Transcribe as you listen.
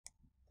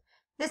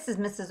This is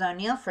Mrs.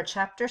 O'Neill for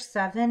Chapter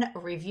 7,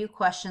 Review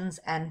Questions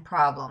and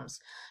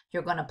Problems.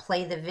 You're going to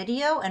play the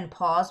video and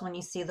pause when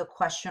you see the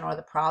question or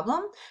the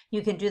problem.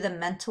 You can do them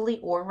mentally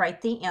or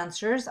write the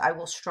answers. I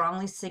will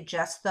strongly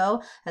suggest,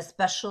 though,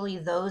 especially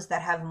those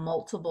that have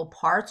multiple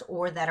parts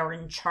or that are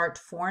in chart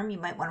form, you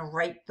might want to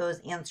write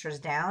those answers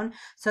down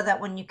so that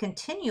when you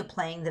continue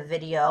playing the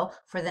video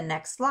for the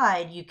next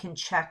slide, you can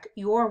check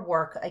your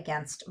work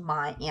against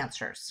my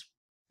answers.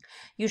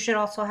 You should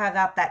also have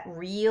out that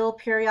real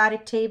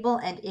periodic table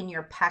and in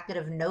your packet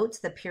of notes,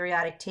 the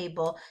periodic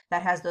table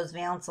that has those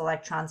valence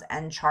electrons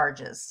and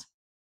charges.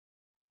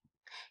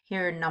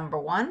 Here, number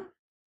 1.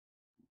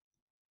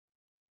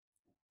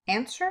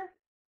 Answer.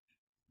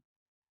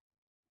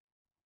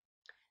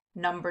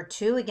 Number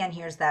 2, again,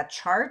 here's that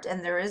chart,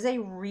 and there is a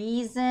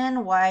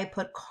reason why I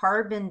put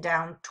carbon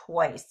down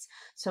twice.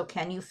 So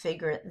can you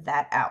figure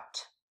that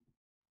out?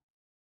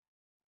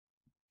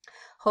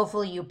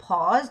 Hopefully you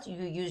paused,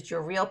 you used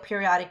your real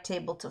periodic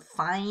table to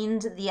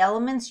find the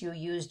elements, you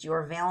used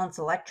your valence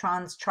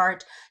electrons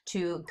chart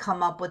to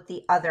come up with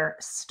the other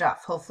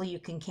stuff. Hopefully you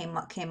came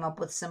up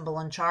with symbol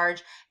and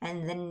charge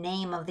and the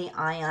name of the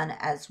ion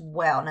as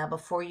well. Now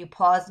before you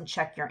pause and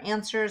check your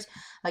answers,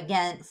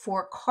 again,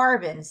 for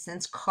carbon,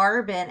 since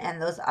carbon and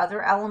those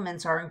other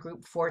elements are in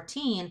group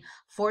 14,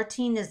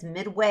 14 is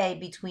midway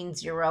between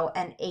 0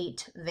 and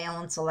 8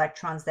 valence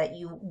electrons that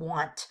you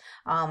want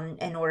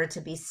in order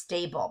to be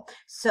stable.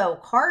 So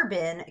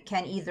carbon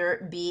can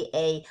either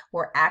be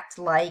or act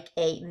like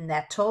a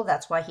metal.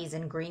 That's why he's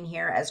in green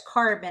here as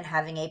carbon,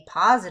 having a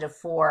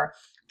 +4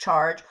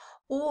 charge,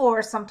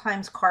 or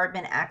sometimes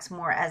carbon acts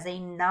more as a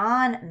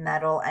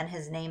non-metal and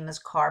his name is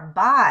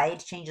carbide,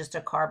 changes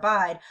to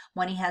carbide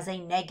when he has a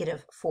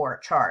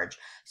 -4 charge.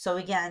 So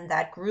again,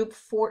 that group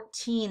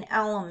 14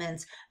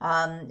 elements,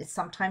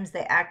 sometimes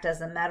they act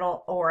as a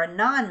metal or a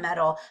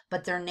non-metal,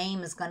 but their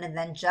name is going to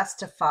then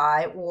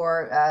justify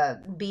or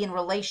be in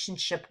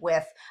relationship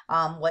with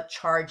what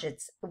charge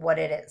what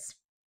it is.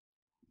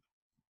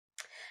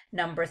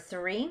 Number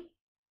 3.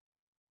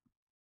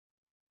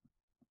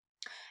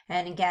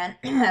 And again,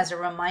 as a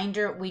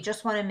reminder, we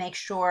just want to make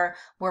sure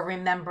we're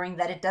remembering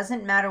that it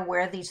doesn't matter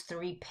where these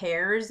 3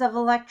 pairs of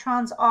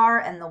electrons are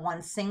and the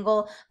one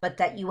single, but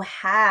that you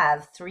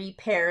have 3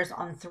 pairs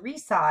on 3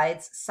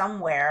 sides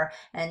somewhere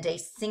and a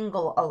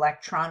single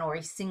electron or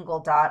a single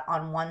dot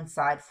on one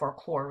side for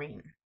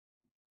chlorine.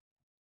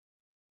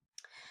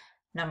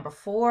 Number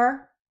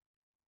 4.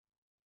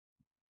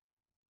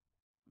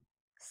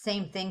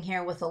 Same thing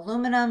here with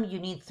aluminum. You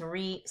need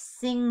 3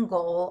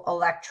 single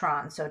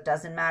electrons. So it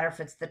doesn't matter if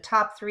it's the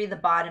top 3, the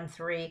bottom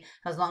 3,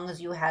 as long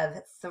as you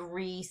have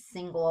 3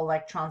 single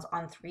electrons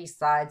on 3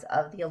 sides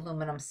of the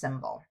aluminum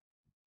symbol.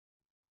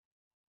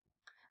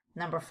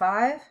 Number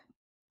 5.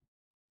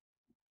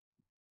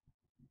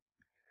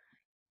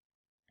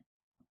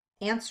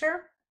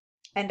 Answer.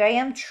 And I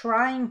am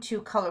trying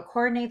to color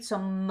coordinate, so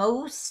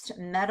most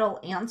metal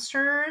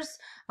answers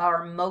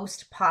or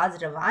most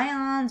positive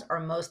ions or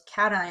most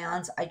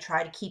cations I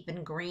try to keep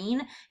in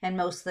green, and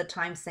most of the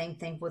time same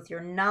thing with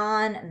your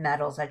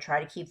non-metals. I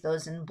try to keep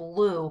those in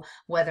blue,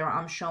 whether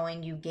I'm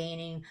showing you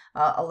gaining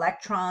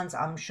electrons,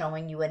 I'm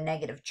showing you a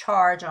negative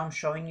charge, I'm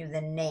showing you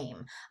the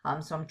name.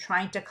 So I'm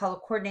trying to color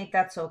coordinate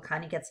that so it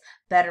kind of gets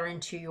better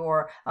into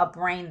your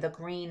brain, the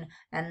green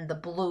and the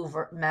blue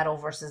metal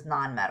versus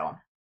non-metal.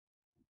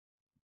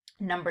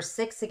 Number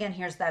 6, again,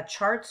 here's that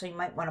chart, so you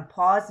might want to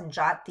pause and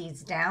jot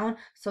these down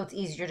so it's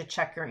easier to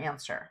check your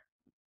answer.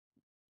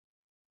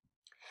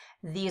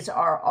 These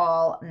are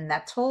all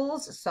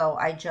metals, so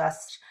I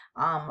just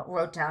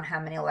wrote down how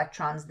many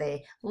electrons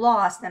they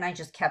lost, and I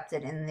just kept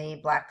it in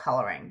the black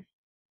coloring.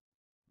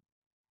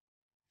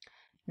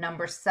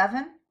 Number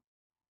 7.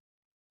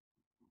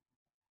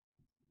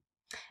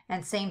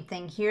 And same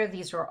thing here,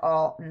 these are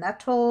all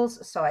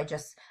metals, so I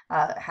just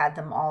had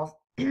them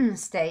all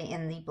stay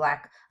in the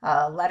black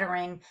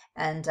lettering,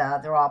 and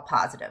they're all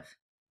positive.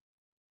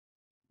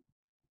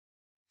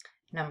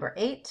 Number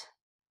 8.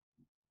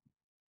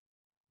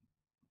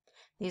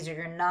 These are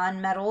your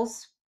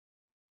non-metals.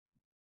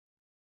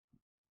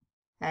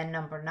 And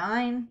number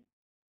 9.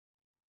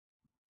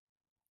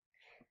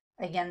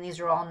 Again, these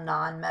are all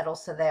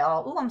non-metals, so they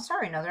all, oh, I'm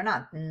sorry, no, they're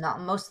not.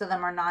 Most of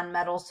them are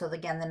non-metals, so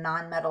again, the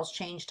non-metals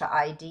change to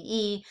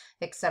IDE,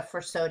 except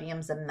for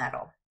sodium's a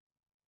metal.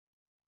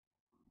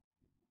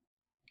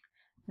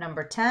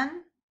 Number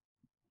 10.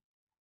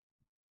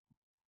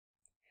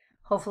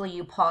 Hopefully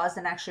you paused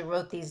and actually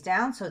wrote these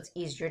down so it's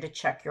easier to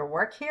check your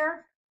work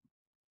here.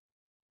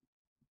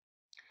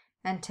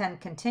 And 10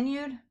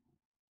 continued.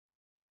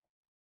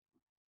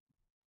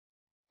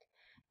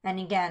 And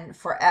again,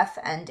 for F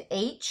and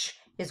H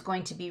is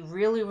going to be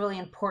really, really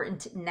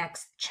important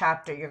next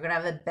chapter. You're going to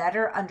have a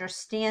better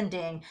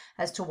understanding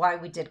as to why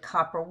we did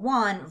copper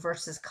 1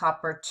 versus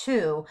copper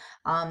 2,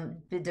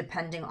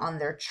 depending on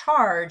their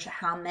charge,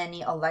 how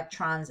many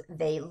electrons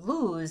they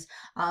lose.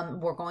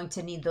 We're going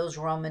to need those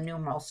Roman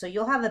numerals. So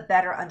you'll have a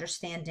better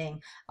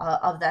understanding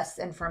of this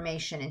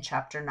information in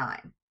chapter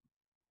 9.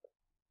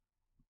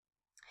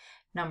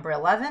 Number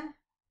 11.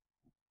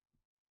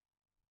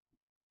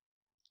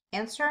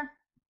 answer?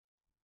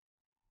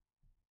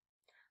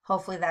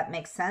 Hopefully that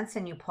makes sense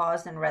and you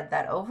paused and read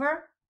that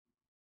over.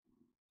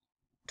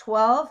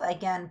 12,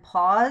 again,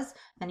 pause,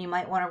 and you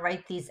might want to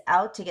write these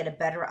out to get a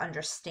better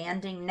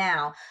understanding.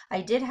 Now, I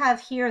did have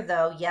here,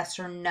 though, yes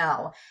or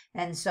no.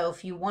 And so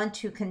if you want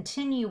to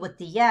continue with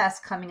the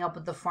yes, coming up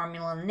with the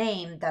formula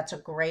name, that's a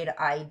great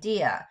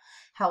idea.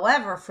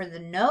 However, for the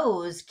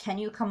no's, can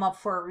you come up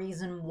for a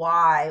reason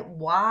why?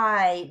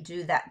 Why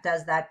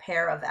does that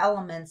pair of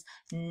elements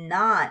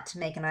not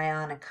make an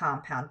ionic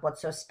compound?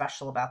 What's so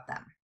special about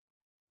them?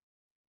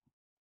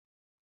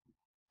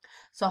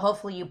 So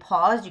hopefully you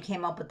paused, you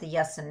came up with the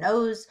yes and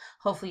no's.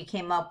 Hopefully you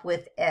came up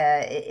with,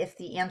 if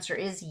the answer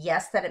is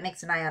yes, that it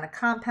makes an ionic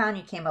compound,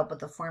 you came up with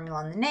the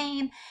formula and the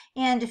name.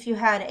 And if you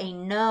had a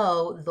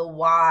no, the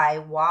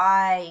why.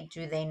 Why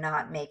do they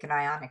not make an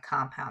ionic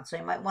compound? So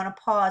you might want to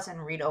pause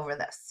and read over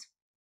this.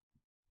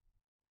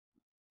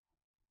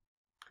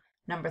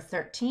 Number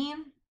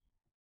 13.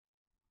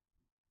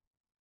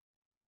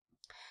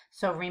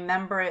 So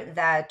remember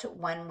that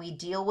when we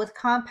deal with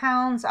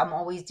compounds, I'm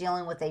always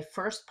dealing with a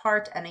first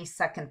part and a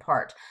second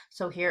part.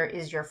 So here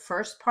is your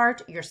first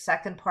part, your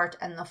second part,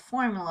 and the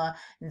formula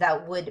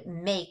that would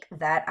make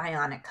that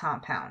ionic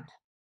compound.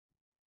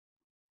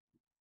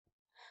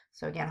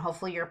 So again,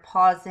 hopefully you're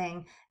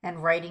pausing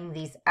and writing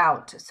these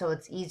out so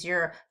it's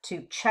easier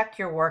to check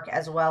your work,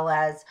 as well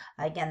as,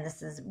 again,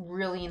 this is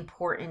really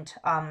important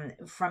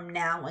from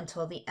now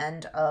until the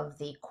end of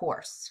the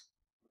course.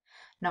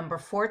 Number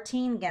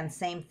 14, again,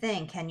 same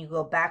thing. Can you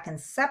go back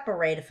and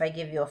separate? If I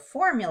give you a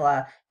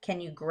formula, can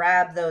you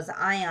grab those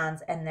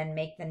ions and then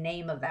make the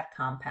name of that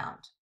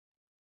compound?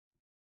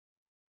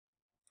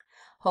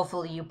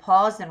 Hopefully you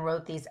paused and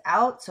wrote these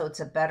out so it's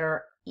a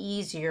better,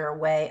 easier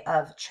way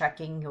of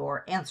checking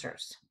your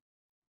answers.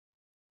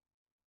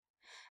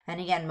 And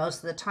again,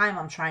 most of the time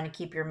I'm trying to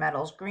keep your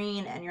metals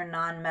green and your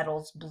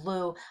non-metals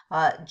blue,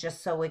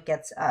 just so it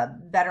gets a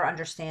better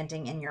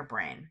understanding in your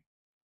brain.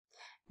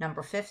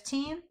 Number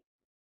 15.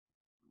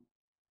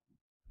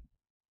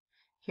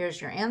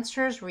 Here's your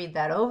answers. Read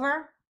that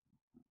over.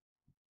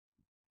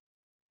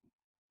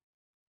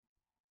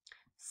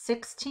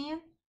 16.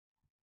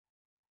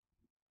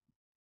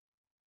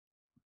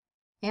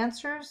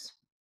 Answers.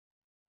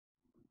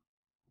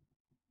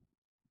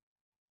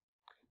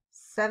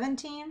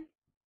 17.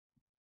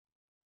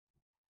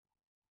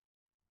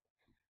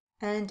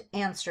 And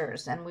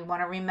answers. And we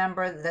want to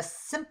remember the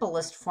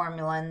simplest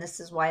formula, and this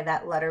is why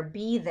that letter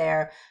B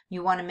there,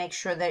 you want to make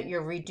sure that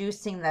you're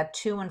reducing that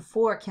 2 and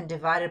 4 can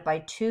divide it by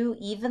 2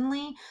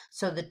 evenly,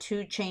 so the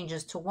 2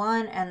 changes to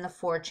 1 and the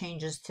 4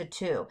 changes to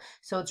 2.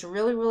 So it's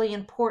really, really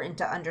important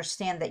to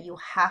understand that you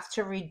have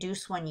to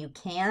reduce when you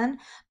can,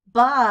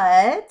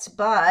 but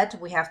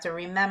we have to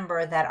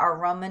remember that our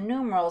Roman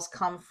numerals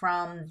come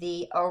from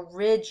the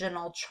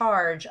original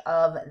charge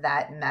of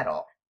that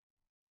metal.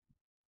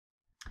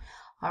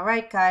 All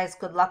right, guys,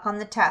 good luck on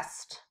the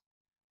test.